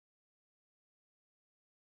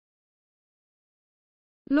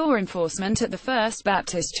Law enforcement at the First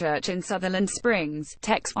Baptist Church in Sutherland Springs,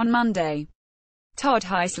 Texas, on Monday. Todd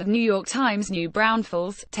Heisler, New York Times. New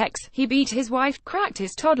Braunfels, Texas. He beat his wife, cracked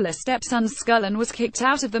his toddler stepson's skull and was kicked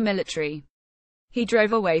out of the military. He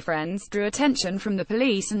drove away friends, drew attention from the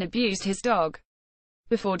police and abused his dog.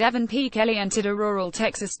 Before Devin P. Kelly entered a rural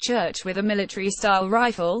Texas church with a military-style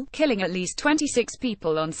rifle, killing at least 26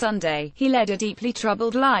 people on Sunday, he led a deeply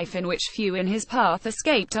troubled life in which few in his path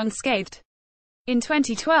escaped unscathed. In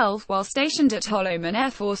 2012, while stationed at Holloman Air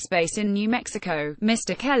Force Base in New Mexico,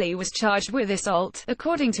 Mr. Kelly was charged with assault,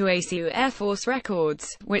 according to ACU Air Force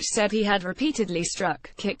records, which said he had repeatedly struck,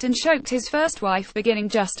 kicked and choked his first wife beginning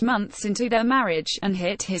just months into their marriage, and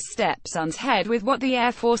hit his stepson's head with what the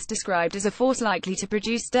Air Force described as a force likely to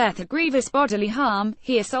produce death or grievous bodily harm.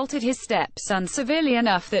 He assaulted his stepson severely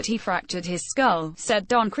enough that he fractured his skull, said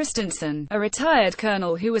Don Christensen, a retired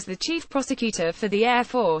colonel who was the chief prosecutor for the Air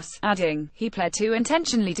Force, adding, he pled to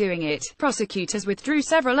intentionally doing it. Prosecutors withdrew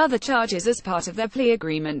several other charges as part of their plea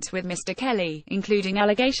agreement with Mr. Kelly, including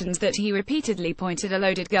allegations that he repeatedly pointed a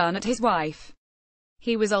loaded gun at his wife.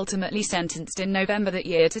 He was ultimately sentenced in November that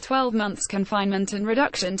year to 12 months confinement and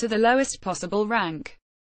reduction to the lowest possible rank.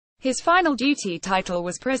 His final duty title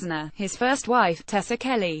was prisoner. His first wife, Tessa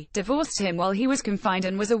Kelly, divorced him while he was confined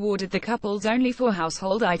and was awarded the couple's only 4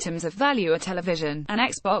 household items of value: a television, an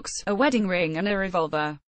Xbox, a wedding ring and a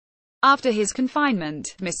revolver. After his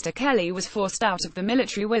confinement, Mr. Kelly was forced out of the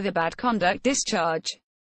military with a bad conduct discharge.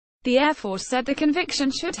 The Air Force said the conviction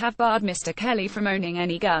should have barred Mr. Kelly from owning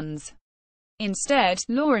any guns. Instead,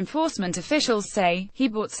 law enforcement officials say, he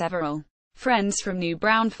bought several. Friends from New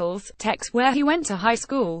Braunfels, Texas, where he went to high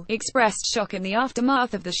school, expressed shock in the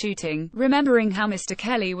aftermath of the shooting, remembering how Mr.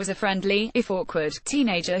 Kelly was a friendly, if awkward,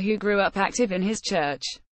 teenager who grew up active in his church.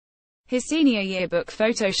 His senior yearbook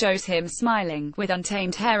photo shows him smiling, with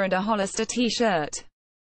untamed hair and a Hollister t-shirt.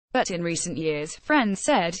 But in recent years, friends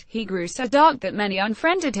said, he grew so dark that many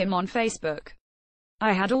unfriended him on Facebook.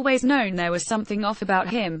 I had always known there was something off about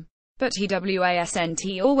him. But he wasn't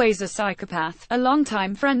always a psychopath, a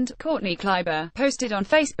longtime friend, Courtney Kleiber, posted on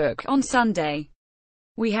Facebook on Sunday.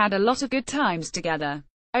 We had a lot of good times together.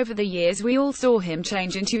 Over the years we all saw him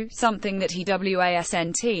change into something that he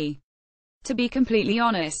wasn't. To be completely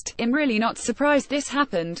honest, I'm really not surprised this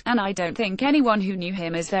happened, and I don't think anyone who knew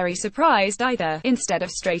him is very surprised either. Instead of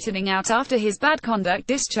straightening out after his bad conduct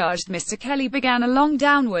discharge, Mr. Kelly began a long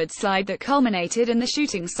downward slide that culminated in the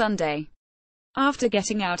shooting Sunday. After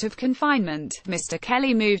getting out of confinement, Mr.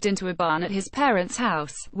 Kelly moved into a barn at his parents'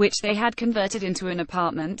 house, which they had converted into an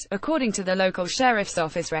apartment, according to the local sheriff's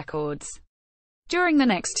office records. During the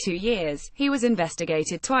next 2 years, he was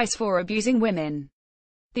investigated twice for abusing women.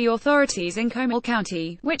 The authorities in Comal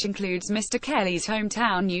County, which includes Mr. Kelly's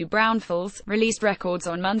hometown New Braunfels, released records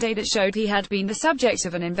on Monday that showed he had been the subject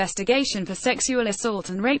of an investigation for sexual assault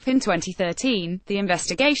and rape in 2013. The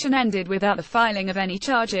investigation ended without the filing of any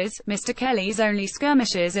charges. Mr. Kelly's only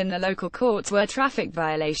skirmishes in the local courts were traffic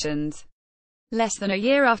violations. Less than a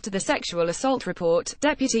year after the sexual assault report,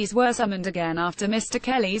 deputies were summoned again after Mr.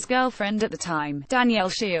 Kelly's girlfriend at the time, Danielle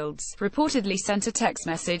Shields, reportedly sent a text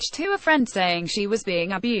message to a friend saying she was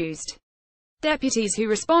being abused. Deputies who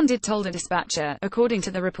responded told a dispatcher, according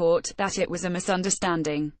to the report, that it was a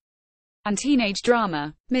misunderstanding and teenage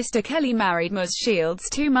drama. Mr. Kelly married Ms. Shields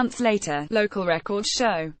 2 months later, local records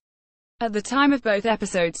show. At the time of both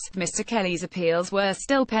episodes, Mr. Kelly's appeals were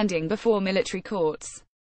still pending before military courts.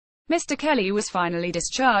 Mr. Kelly was finally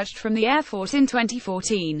discharged from the Air Force in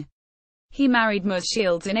 2014. He married Ms.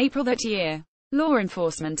 Shields in April that year. Law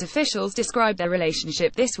enforcement officials described their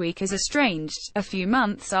relationship this week as estranged. A few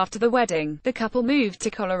months after the wedding, the couple moved to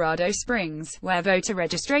Colorado Springs, where voter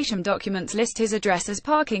registration documents list his address as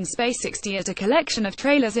parking space 60 at a collection of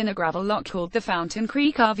trailers in a gravel lot called the Fountain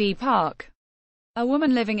Creek RV Park. A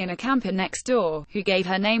woman living in a camper next door, who gave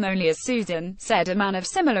her name only as Susan, said a man of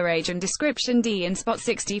similar age and description in Spot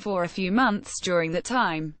 60 for a few months during that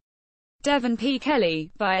time. Devin P.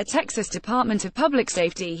 Kelly, via Texas Department of Public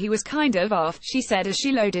Safety, he was kind of off, she said as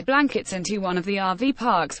she loaded blankets into one of the RV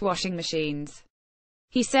park's washing machines.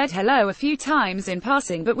 He said hello a few times in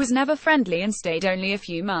passing but was never friendly and stayed only a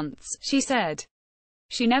few months, she said.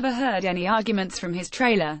 She never heard any arguments from his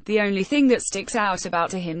trailer. The only thing that sticks out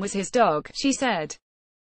about him was his dog, she said.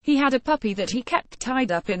 He had a puppy that he kept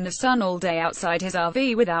tied up in the sun all day outside his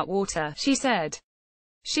RV without water, she said.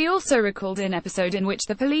 She also recalled an episode in which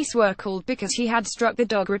the police were called because he had struck the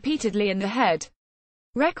dog repeatedly in the head.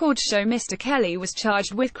 Records show Mr. Kelly was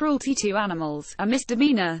charged with cruelty to animals, a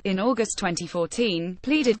misdemeanor, in August 2014,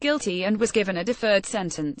 pleaded guilty and was given a deferred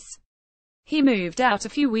sentence. He moved out a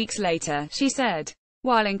few weeks later, she said.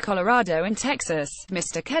 While in Colorado and Texas,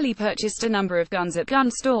 Mr. Kelly purchased a number of guns at gun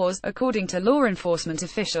stores, according to law enforcement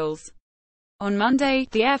officials. On Monday,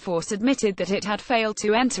 the Air Force admitted that it had failed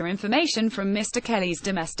to enter information from Mr. Kelly's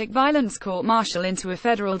domestic violence court-martial into a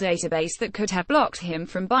federal database that could have blocked him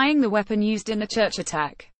from buying the weapon used in the church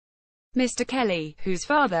attack. Mr. Kelly, whose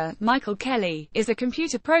father, Michael Kelly, is a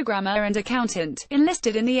computer programmer and accountant,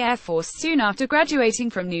 enlisted in the Air Force soon after graduating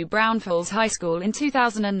from New Braunfels High School in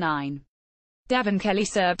 2009. Davin Kelly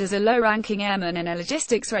served as a low-ranking airman in a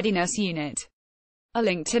logistics readiness unit. A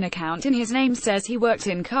LinkedIn account in his name says he worked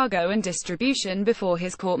in cargo and distribution before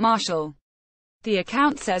his court-martial. The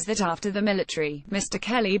account says that after the military, Mr.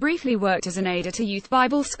 Kelly briefly worked as an aide at a youth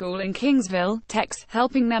Bible school in Kingsville, Texas,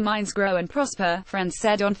 helping their minds grow and prosper. Friends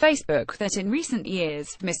said on Facebook that in recent years,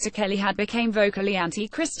 Mr. Kelly had become vocally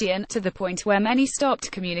anti-Christian, to the point where many stopped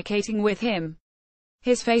communicating with him.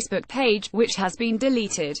 His Facebook page, which has been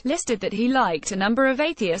deleted, listed that he liked a number of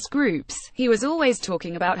atheist groups. He was always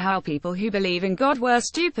talking about how people who believe in God were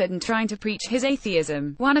stupid and trying to preach his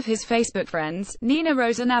atheism. One of his Facebook friends, Nina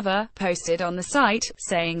Rosanava, posted on the site,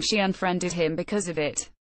 saying she unfriended him because of it.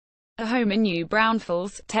 A home in New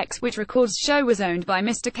Braunfels, Texas, which records show was owned by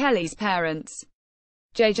Mr. Kelly's parents.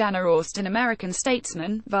 J. Jana Austin, American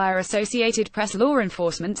statesman, via Associated Press. Law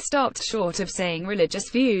enforcement stopped short of saying religious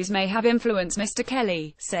views may have influenced Mr.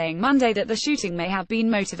 Kelly, saying Monday that the shooting may have been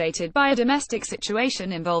motivated by a domestic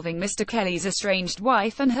situation involving Mr. Kelly's estranged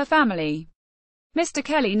wife and her family. Mr.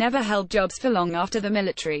 Kelly never held jobs for long after the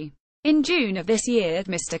military. In June of this year,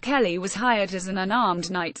 Mr. Kelly was hired as an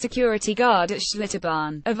unarmed night security guard at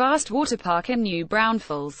Schlitterbahn, a vast water park in New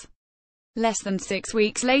Braunfels. Less than 6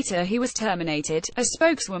 weeks later he was terminated. A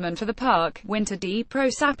spokeswoman for the park, Winter D.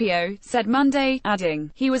 Prosapio, said Monday,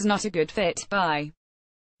 adding, he was not a good fit. By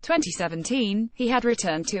 2017, he had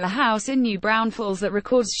returned to a house in New Braunfels that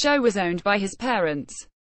records show was owned by his parents.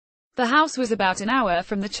 The house was about an hour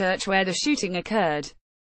from the church where the shooting occurred.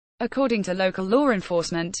 According to local law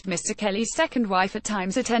enforcement, Mr. Kelly's second wife at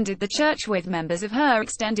times attended the church with members of her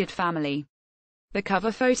extended family. The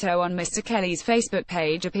cover photo on Mr. Kelly's Facebook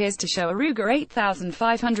page appears to show a Ruger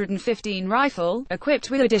 8515 rifle,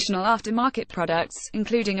 equipped with additional aftermarket products,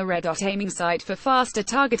 including a red dot aiming sight for faster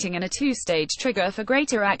targeting and a two-stage trigger for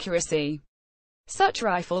greater accuracy. Such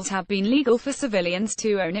rifles have been legal for civilians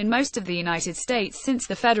to own in most of the United States since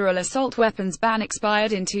the federal assault weapons ban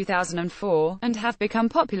expired in 2004, and have become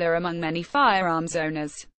popular among many firearms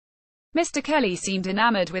owners. Mr. Kelly seemed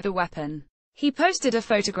enamored with the weapon. He posted a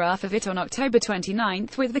photograph of it on October 29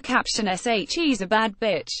 with the caption "She's a bad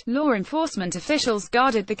bitch." Law enforcement officials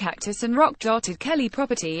guarded the cactus and rock-dotted Kelly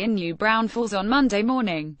property in New Braunfels on Monday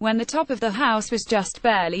morning, when the top of the house was just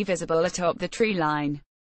barely visible atop the tree line.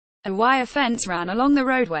 A wire fence ran along the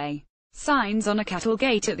roadway. Signs on a cattle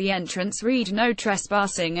gate at the entrance read "No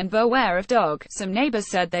trespassing" and "Beware of dog." Some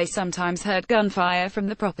neighbors said they sometimes heard gunfire from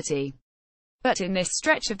the property. But in this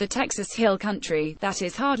stretch of the Texas Hill Country, that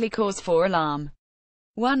is hardly cause for alarm.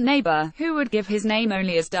 One neighbor, who would give his name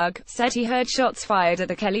only as Doug, said he heard shots fired at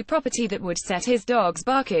the Kelly property that would set his dogs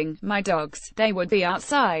barking. My dogs, they would be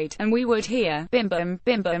outside, and we would hear, bim bum,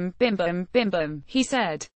 bim bum, bim bum, bim bum, he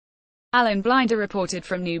said. Alan Blinder reported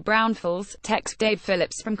from New Braunfels, Texas, Dave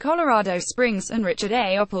Phillips from Colorado Springs, and Richard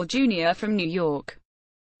A. Opel Jr. from New York.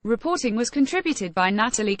 Reporting was contributed by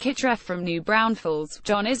Natalie Kittreff from New Braunfels,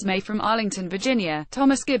 John Ismay from Arlington, Virginia,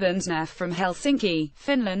 Thomas Gibbons-Neff from Helsinki,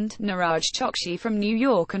 Finland, Niraj Chokshi from New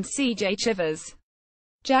York and C.J. Chivers.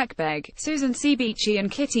 Jack Begg, Susan C. Beachy and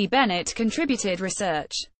Kitty Bennett contributed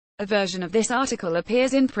research. A version of this article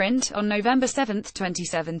appears in print on November 7,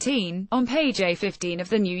 2017, on page A15 of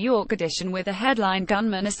the New York edition with the headline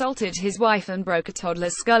 "Gunman assaulted his wife and broke a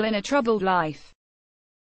toddler's skull in a troubled life."